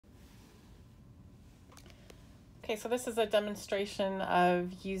Okay, so this is a demonstration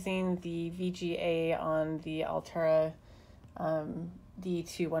of using the VGA on the Altera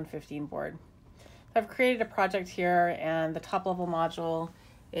D2-115 board. I've created a project here, and the top level module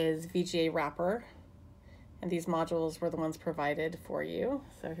is VGA wrapper, and these modules were the ones provided for you.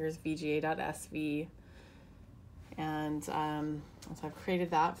 So here's vga.sv, and so I've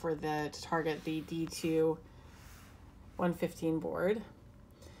created that to target the D2-115 board.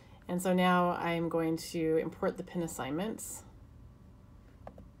 And so now I'm going to import the pin assignments.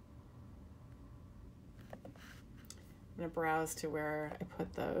 I'm going to browse to where I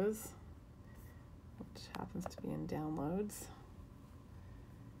put those, which happens to be in downloads.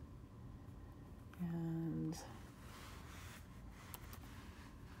 And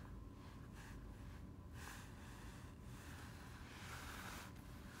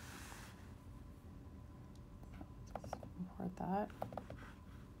import that.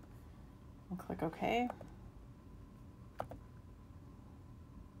 I'll click OK.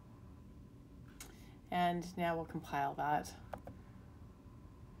 And now we'll compile that.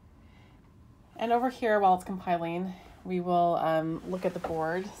 And over here, while it's compiling, we will look at the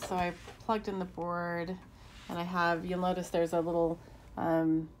board. So I plugged in the board, and you'll notice there's a little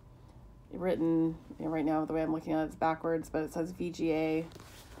written, right now the way I'm looking at it's backwards, but it says VGA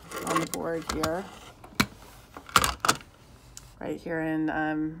on the board here. Right here in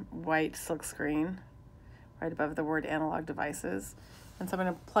white silkscreen, right above the word analog devices. And so I'm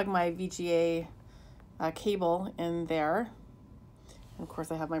going to plug my VGA cable in there. And of course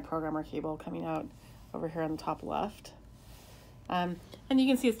I have my programmer cable coming out over here on the top left. And you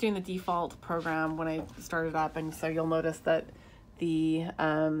can see it's doing the default program when I start it up, and so you'll notice that the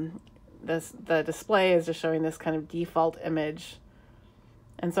display is just showing this kind of default image.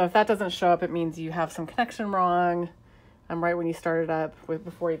 And so if that doesn't show up, it means you have some connection wrong. Right when you start it up,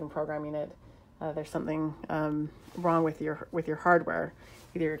 before even programming it, there's something wrong with your hardware.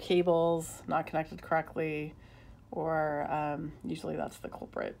 Either your cable's not connected correctly, or usually that's the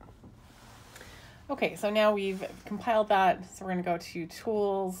culprit. Okay, so now we've compiled that, so we're going to go to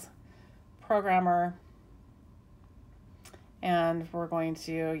Tools, Programmer, and we're going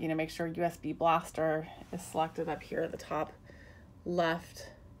to make sure USB Blaster is selected up here at the top left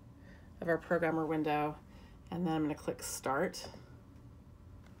of our programmer window. And then I'm going to click Start.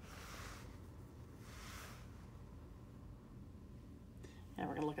 And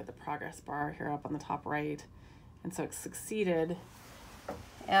we're going to look at the progress bar here up on the top right. And so it's succeeded.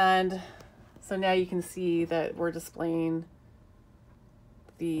 And so now you can see that we're displaying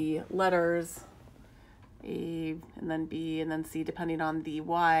the letters A and then B and then C, depending on the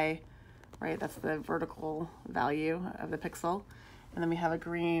Y, right? That's the vertical value of the pixel. And then we have a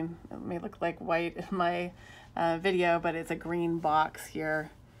green, it may look like white in my video, but it's a green box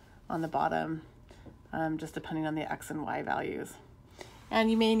here on the bottom, just depending on the X and Y values. And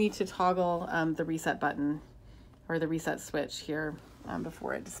you may need to toggle the reset button or the reset switch here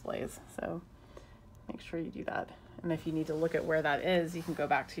before it displays. So make sure you do that. And if you need to look at where that is, you can go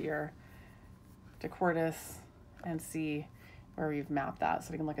back to your Quartus and see where we've mapped that.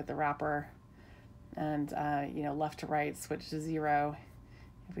 So we can look at the wrapper and left to right, switch to 0.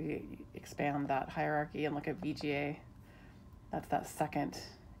 If we expand that hierarchy and look at VGA, that's that second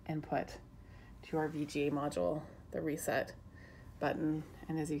input to our VGA module, the reset button.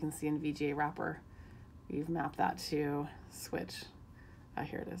 And as you can see in VGA wrapper, we've mapped that to switch,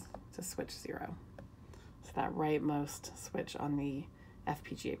 here it is, to switch 0. So that rightmost switch on the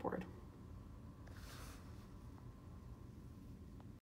FPGA board.